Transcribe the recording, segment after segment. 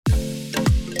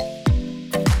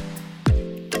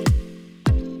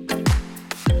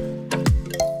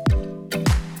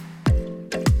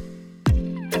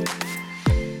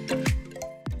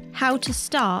How to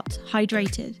Start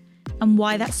Hydrated and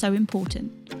Why That's So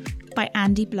Important by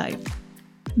Andy Blow.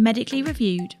 Medically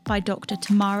reviewed by Dr.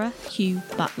 Tamara Q.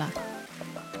 Butler.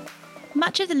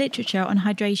 Much of the literature on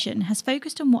hydration has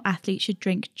focused on what athletes should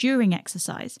drink during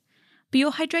exercise, but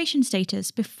your hydration status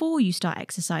before you start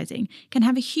exercising can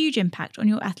have a huge impact on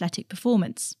your athletic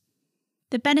performance.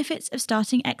 The benefits of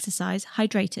starting exercise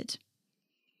hydrated.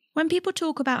 When people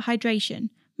talk about hydration,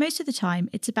 most of the time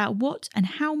it's about what and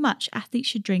how much athletes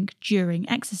should drink during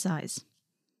exercise.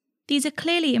 These are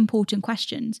clearly important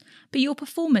questions, but your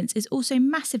performance is also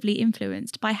massively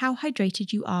influenced by how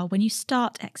hydrated you are when you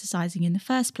start exercising in the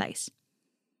first place.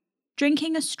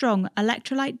 Drinking a strong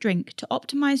electrolyte drink to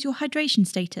optimise your hydration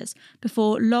status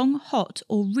before long, hot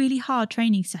or really hard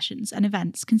training sessions and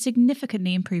events can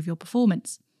significantly improve your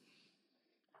performance.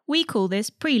 We call this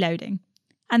preloading,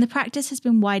 and the practice has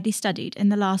been widely studied in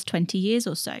the last 20 years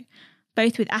or so,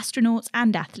 both with astronauts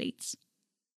and athletes.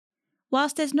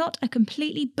 Whilst there's not a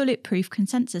completely bulletproof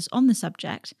consensus on the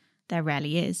subject, there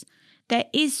rarely is, there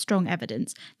is strong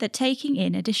evidence that taking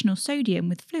in additional sodium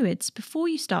with fluids before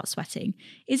you start sweating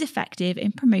is effective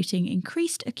in promoting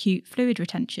increased acute fluid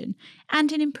retention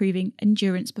and in improving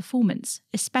endurance performance,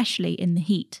 especially in the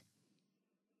heat.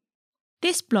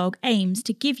 This blog aims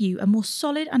to give you a more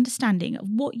solid understanding of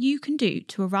what you can do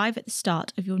to arrive at the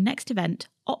start of your next event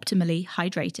optimally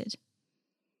hydrated.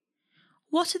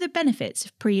 What are the benefits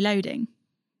of preloading?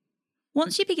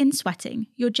 Once you begin sweating,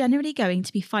 you're generally going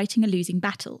to be fighting a losing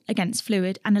battle against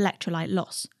fluid and electrolyte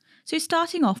loss, so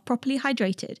starting off properly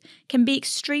hydrated can be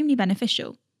extremely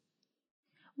beneficial.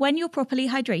 When you're properly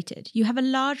hydrated, you have a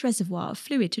large reservoir of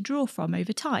fluid to draw from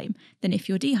over time than if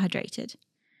you're dehydrated.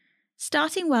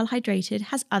 Starting well hydrated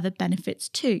has other benefits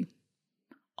too.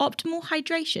 Optimal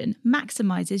hydration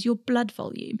maximises your blood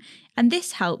volume, and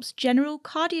this helps general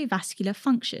cardiovascular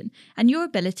function and your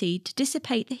ability to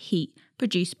dissipate the heat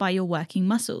produced by your working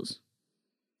muscles.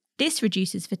 This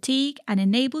reduces fatigue and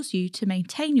enables you to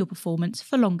maintain your performance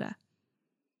for longer.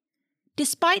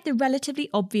 Despite the relatively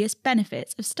obvious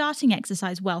benefits of starting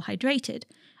exercise well hydrated,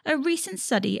 a recent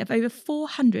study of over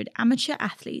 400 amateur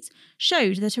athletes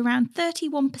showed that around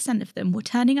 31% of them were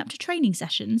turning up to training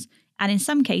sessions, and in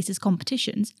some cases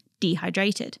competitions,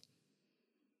 dehydrated.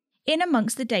 In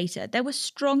amongst the data, there were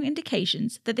strong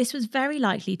indications that this was very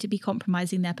likely to be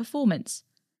compromising their performance.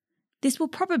 This will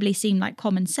probably seem like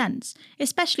common sense,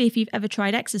 especially if you've ever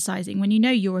tried exercising when you know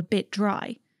you're a bit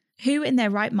dry. Who in their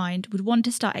right mind would want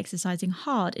to start exercising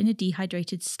hard in a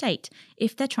dehydrated state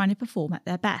if they're trying to perform at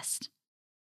their best?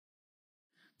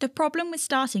 The problem with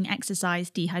starting exercise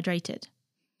dehydrated.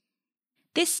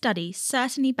 This study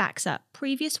certainly backs up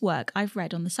previous work I've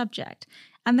read on the subject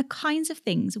and the kinds of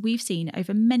things we've seen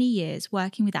over many years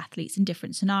working with athletes in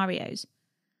different scenarios.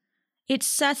 It's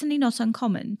certainly not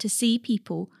uncommon to see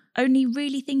people only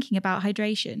really thinking about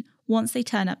hydration once they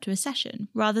turn up to a session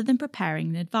rather than preparing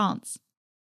in advance.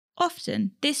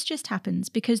 Often, this just happens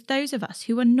because those of us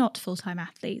who are not full-time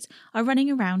athletes are running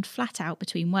around flat out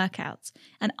between workouts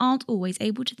and aren't always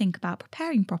able to think about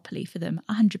preparing properly for them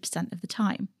 100% of the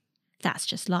time. That's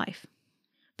just life.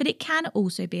 But it can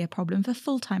also be a problem for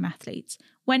full-time athletes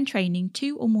when training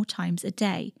 2 or more times a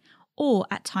day, or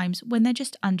at times when they're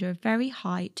just under a very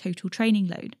high total training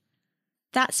load.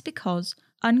 That's because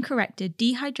uncorrected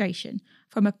dehydration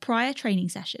from a prior training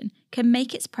session can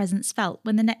make its presence felt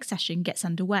when the next session gets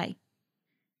underway.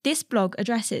 This blog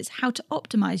addresses how to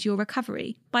optimise your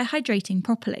recovery by hydrating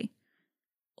properly.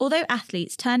 Although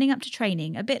athletes turning up to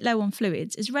training a bit low on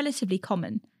fluids is relatively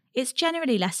common, it's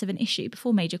generally less of an issue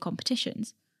before major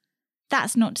competitions.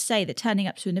 That's not to say that turning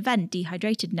up to an event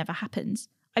dehydrated never happens.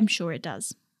 I'm sure it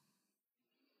does.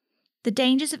 The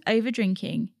dangers of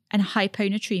overdrinking and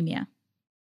hyponatremia.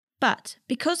 But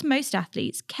because most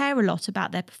athletes care a lot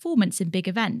about their performance in big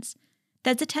events,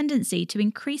 there's a tendency to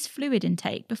increase fluid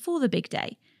intake before the big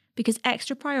day because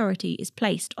extra priority is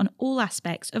placed on all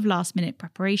aspects of last-minute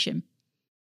preparation.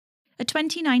 A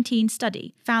 2019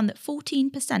 study found that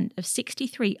 14% of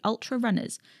 63 ultra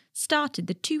runners started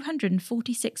the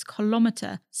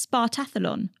 246-kilometre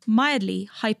Spartathlon mildly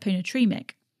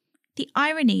hyponatremic. The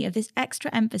irony of this extra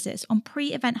emphasis on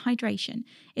pre-event hydration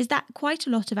is that quite a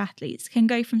lot of athletes can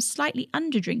go from slightly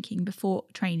under-drinking before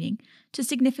training to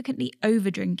significantly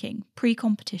over-drinking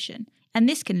pre-competition, and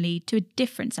this can lead to a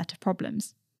different set of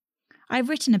problems. I've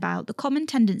written about the common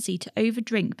tendency to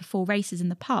over-drink before races in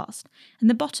the past, and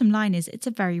the bottom line is it's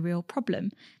a very real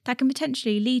problem that can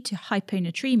potentially lead to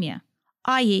hyponatremia,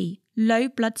 i.e. low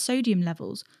blood sodium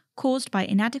levels caused by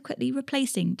inadequately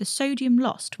replacing the sodium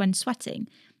lost when sweating,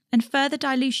 and further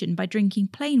dilution by drinking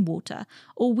plain water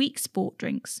or weak sport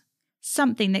drinks.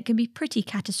 something that can be pretty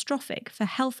catastrophic for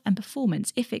health and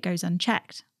performance if it goes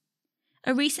unchecked.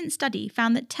 A recent study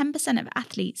found that 10% of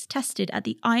athletes tested at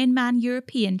the Ironman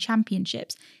European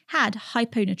Championships had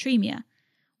hyponatremia,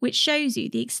 which shows you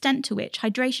the extent to which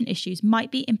hydration issues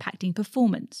might be impacting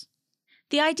performance.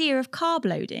 The idea of carb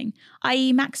loading,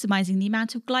 i.e. maximising the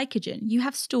amount of glycogen you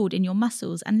have stored in your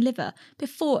muscles and liver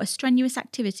before a strenuous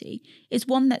activity, is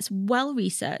one that's well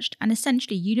researched and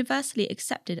essentially universally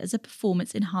accepted as a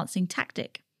performance-enhancing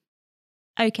tactic.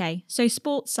 Okay, so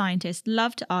sports scientists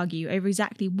love to argue over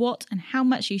exactly what and how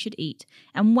much you should eat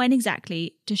and when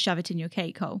exactly to shove it in your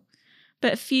cake hole.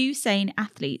 But few sane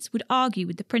athletes would argue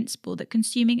with the principle that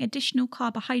consuming additional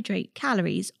carbohydrate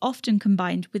calories, often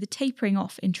combined with a tapering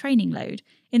off in training load,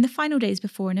 in the final days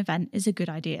before an event is a good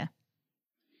idea.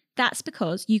 That's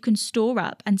because you can store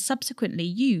up and subsequently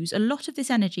use a lot of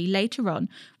this energy later on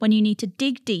when you need to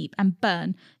dig deep and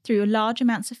burn through large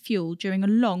amounts of fuel during a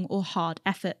long or hard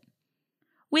effort.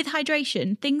 With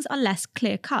hydration, things are less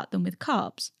clear-cut than with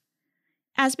carbs.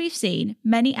 As we've seen,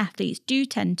 many athletes do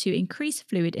tend to increase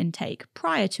fluid intake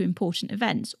prior to important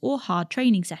events or hard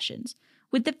training sessions,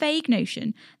 with the vague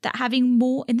notion that having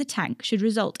more in the tank should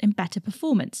result in better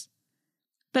performance.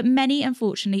 But many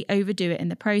unfortunately overdo it in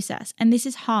the process, and this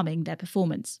is harming their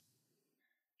performance.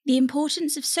 The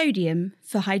importance of sodium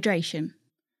for hydration.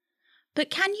 But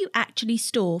can you actually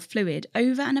store fluid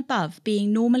over and above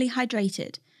being normally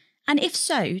hydrated? And if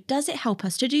so, does it help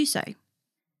us to do so?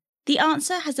 The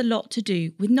answer has a lot to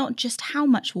do with not just how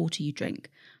much water you drink,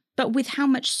 but with how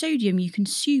much sodium you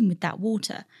consume with that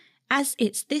water, as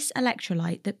it's this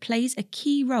electrolyte that plays a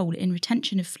key role in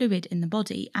retention of fluid in the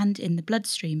body and in the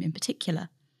bloodstream in particular.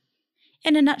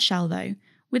 In a nutshell though,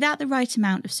 without the right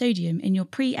amount of sodium in your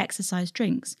pre-exercise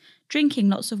drinks, drinking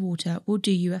lots of water will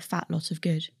do you a fat lot of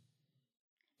good.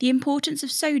 The importance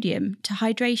of sodium to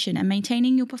hydration and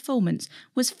maintaining your performance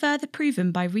was further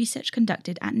proven by research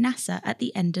conducted at NASA at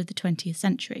the end of the 20th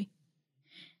century.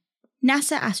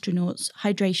 NASA astronauts'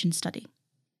 hydration study.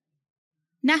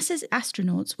 NASA's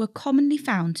astronauts were commonly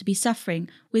found to be suffering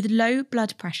with low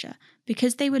blood pressure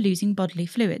because they were losing bodily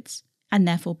fluids, and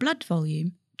therefore blood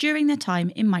volume, during their time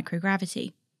in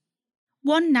microgravity.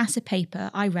 One NASA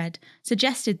paper I read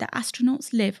suggested that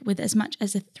astronauts live with as much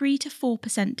as a 3 to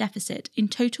 4% deficit in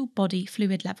total body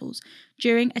fluid levels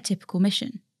during a typical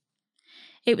mission.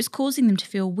 It was causing them to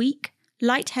feel weak,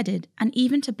 lightheaded, and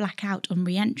even to black out on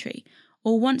re-entry,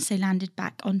 or once they landed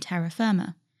back on terra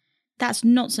firma. That's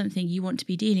not something you want to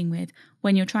be dealing with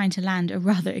when you're trying to land a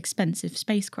rather expensive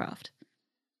spacecraft.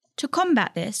 To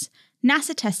combat this,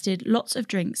 NASA tested lots of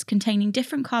drinks containing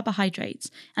different carbohydrates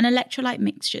and electrolyte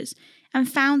mixtures and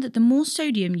found that the more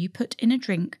sodium you put in a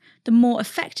drink, the more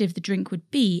effective the drink would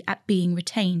be at being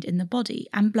retained in the body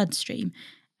and bloodstream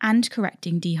and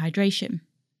correcting dehydration.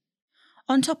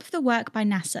 On top of the work by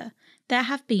NASA, there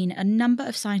have been a number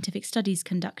of scientific studies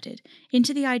conducted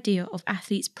into the idea of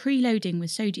athletes preloading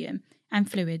with sodium and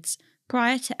fluids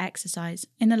prior to exercise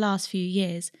in the last few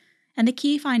years, and the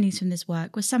key findings from this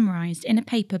work were summarised in a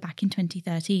paper back in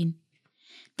 2013.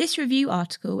 This review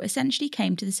article essentially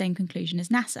came to the same conclusion as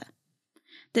NASA,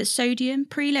 that sodium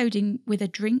preloading with a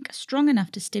drink strong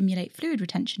enough to stimulate fluid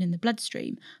retention in the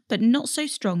bloodstream, but not so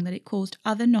strong that it caused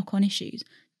other knock-on issues,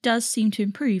 does seem to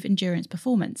improve endurance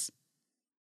performance.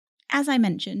 As I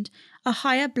mentioned, a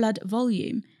higher blood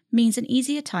volume means an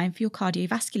easier time for your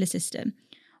cardiovascular system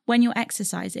when you're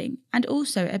exercising, and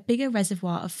also a bigger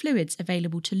reservoir of fluids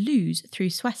available to lose through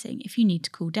sweating if you need to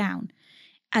cool down,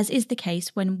 as is the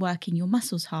case when working your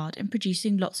muscles hard and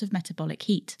producing lots of metabolic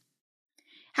heat.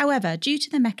 However, due to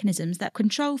the mechanisms that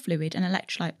control fluid and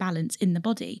electrolyte balance in the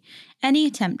body, any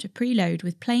attempt to preload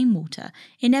with plain water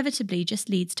inevitably just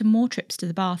leads to more trips to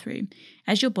the bathroom,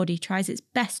 as your body tries its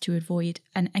best to avoid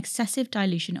an excessive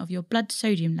dilution of your blood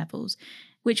sodium levels,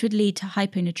 which would lead to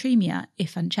hyponatremia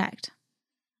if unchecked.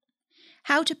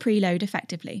 How to preload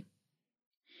effectively.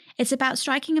 It's about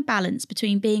striking a balance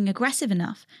between being aggressive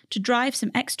enough to drive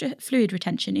some extra fluid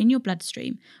retention in your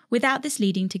bloodstream without this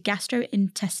leading to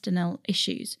gastrointestinal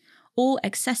issues or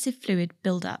excessive fluid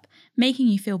buildup, making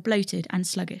you feel bloated and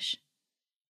sluggish.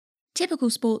 Typical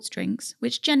sports drinks,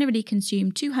 which generally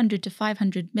consume 200 to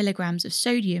 500 milligrams of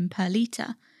sodium per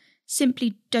litre,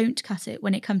 simply don't cut it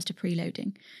when it comes to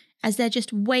preloading, as they're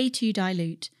just way too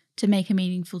dilute to make a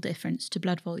meaningful difference to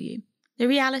blood volume. The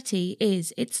reality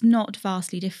is it's not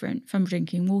vastly different from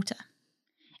drinking water.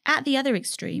 At the other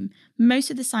extreme, most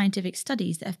of the scientific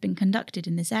studies that have been conducted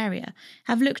in this area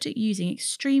have looked at using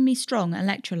extremely strong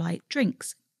electrolyte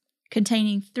drinks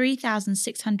containing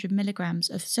 3,600 milligrams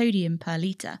of sodium per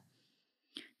litre.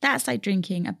 That's like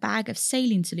drinking a bag of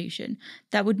saline solution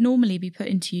that would normally be put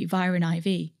into you via an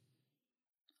IV.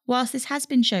 Whilst this has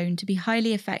been shown to be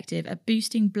highly effective at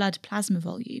boosting blood plasma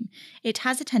volume, it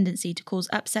has a tendency to cause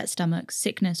upset stomachs,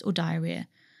 sickness or diarrhoea,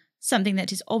 something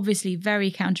that is obviously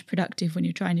very counterproductive when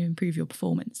you're trying to improve your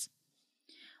performance.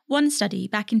 One study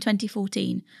back in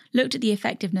 2014 looked at the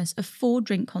effectiveness of 4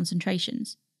 drink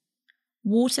concentrations.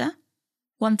 Water,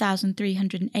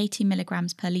 1,380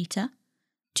 milligrams per litre,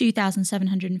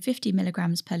 2,750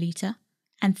 milligrams per litre,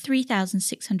 and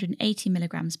 3,680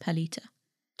 milligrams per litre,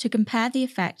 to compare the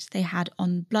effect they had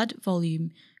on blood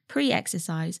volume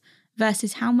pre-exercise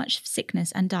versus how much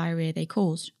sickness and diarrhoea they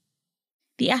caused.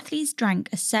 The athletes drank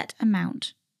a set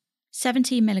amount,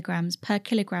 70 milligrams per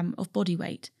kilogram of body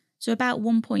weight, so about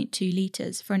 1.2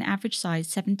 litres for an average size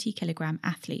 70 kilogram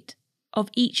athlete, of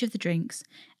each of the drinks,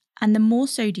 and the more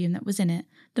sodium that was in it,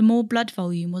 the more blood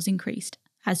volume was increased,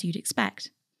 as you'd expect.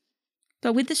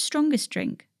 But with the strongest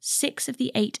drink, 6 of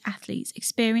the 8 athletes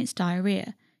experienced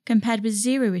diarrhoea, compared with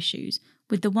 0 issues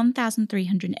with the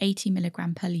 1,380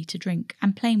 milligram per litre drink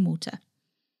and plain water.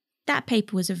 That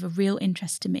paper was of a real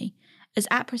interest to me, as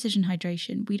at Precision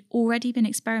Hydration we'd already been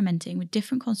experimenting with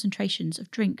different concentrations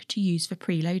of drink to use for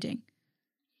preloading.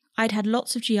 I'd had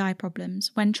lots of GI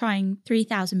problems when trying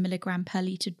 3,000 milligram per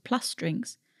litre plus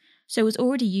drinks, so was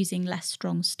already using less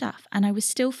strong stuff and I was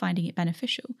still finding it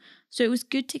beneficial, so it was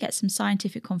good to get some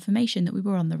scientific confirmation that we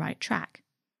were on the right track.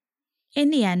 In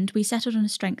the end, we settled on a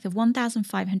strength of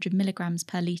 1,500 milligrams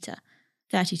per litre,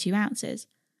 32 ounces,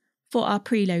 for our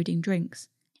preloading drinks,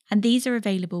 and these are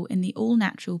available in the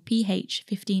all-natural pH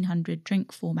 1500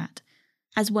 drink format,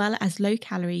 as well as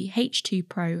low-calorie H2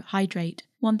 Pro Hydrate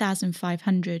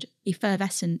 1,500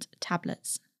 effervescent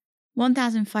tablets.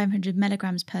 1,500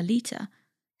 milligrams per litre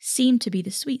seemed to be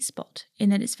the sweet spot in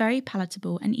that it's very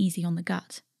palatable and easy on the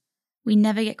gut. We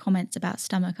never get comments about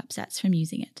stomach upsets from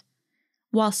using it,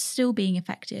 whilst still being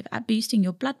effective at boosting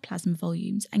your blood plasma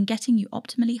volumes and getting you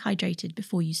optimally hydrated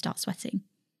before you start sweating.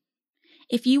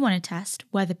 If you want to test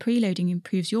whether preloading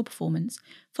improves your performance,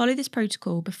 follow this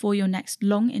protocol before your next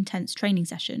long, intense training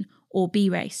session or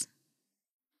B-race.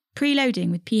 Preloading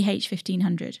with pH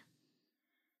 1500.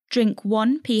 Drink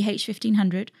 1 pH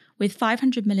 1500 with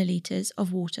 500 millilitres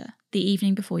of water the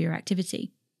evening before your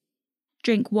activity.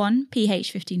 Drink 1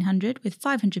 pH 1500 with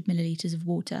 500 millilitres of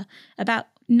water about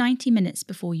 90 minutes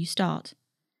before you start.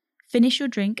 Finish your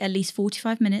drink at least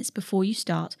 45 minutes before you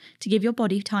start to give your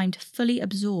body time to fully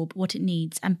absorb what it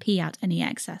needs and pee out any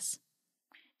excess.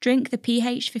 Drink the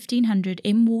pH 1500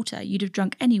 in water you'd have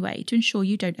drunk anyway to ensure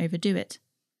you don't overdo it.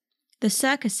 The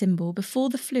circa symbol before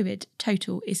the fluid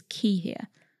total is key here,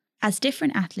 as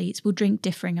different athletes will drink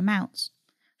differing amounts.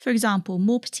 For example,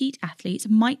 more petite athletes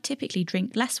might typically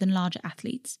drink less than larger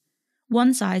athletes.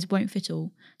 One size won't fit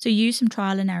all, so use some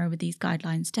trial and error with these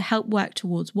guidelines to help work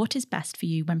towards what is best for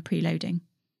you when preloading.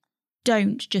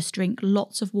 Don't just drink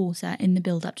lots of water in the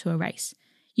build-up to a race.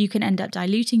 You can end up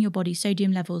diluting your body's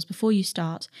sodium levels before you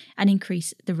start and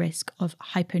increase the risk of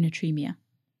hyponatremia.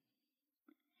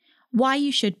 Why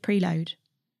you should preload.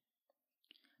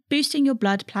 Boosting your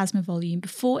blood plasma volume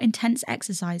before intense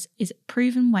exercise is a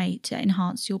proven way to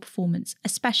enhance your performance,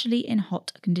 especially in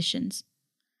hot conditions.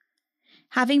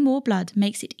 Having more blood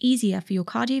makes it easier for your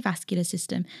cardiovascular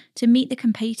system to meet the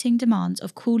competing demands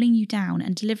of cooling you down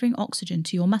and delivering oxygen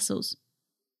to your muscles.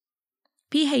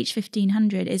 pH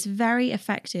 1500 is very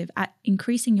effective at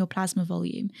increasing your plasma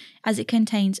volume as it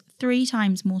contains 3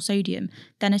 times more sodium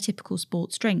than a typical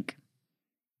sports drink.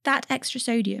 That extra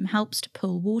sodium helps to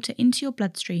pull water into your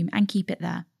bloodstream and keep it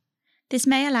there. This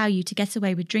may allow you to get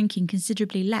away with drinking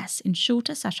considerably less in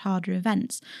shorter/harder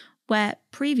events, where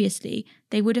previously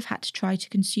they would have had to try to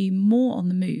consume more on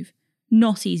the move,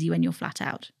 not easy when you're flat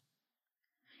out.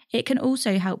 It can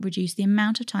also help reduce the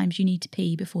amount of times you need to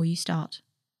pee before you start.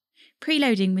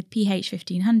 Preloading with pH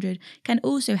 1500 can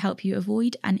also help you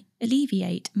avoid and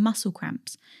alleviate muscle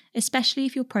cramps, especially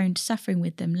if you're prone to suffering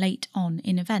with them late on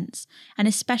in events, and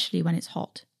especially when it's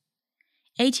hot.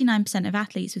 89% of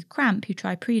athletes with cramp who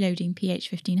try preloading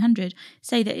pH 1500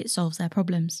 say that it solves their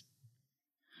problems.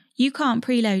 You can't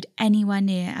preload anywhere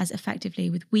near as effectively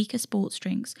with weaker sports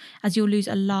drinks, as you'll lose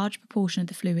a large proportion of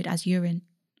the fluid as urine,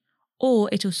 or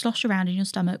it'll slosh around in your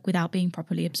stomach without being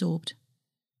properly absorbed.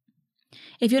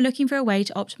 If you're looking for a way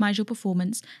to optimise your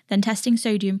performance, then testing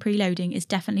sodium preloading is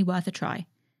definitely worth a try.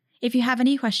 If you have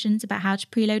any questions about how to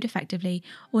preload effectively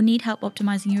or need help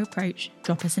optimising your approach,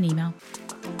 drop us an email.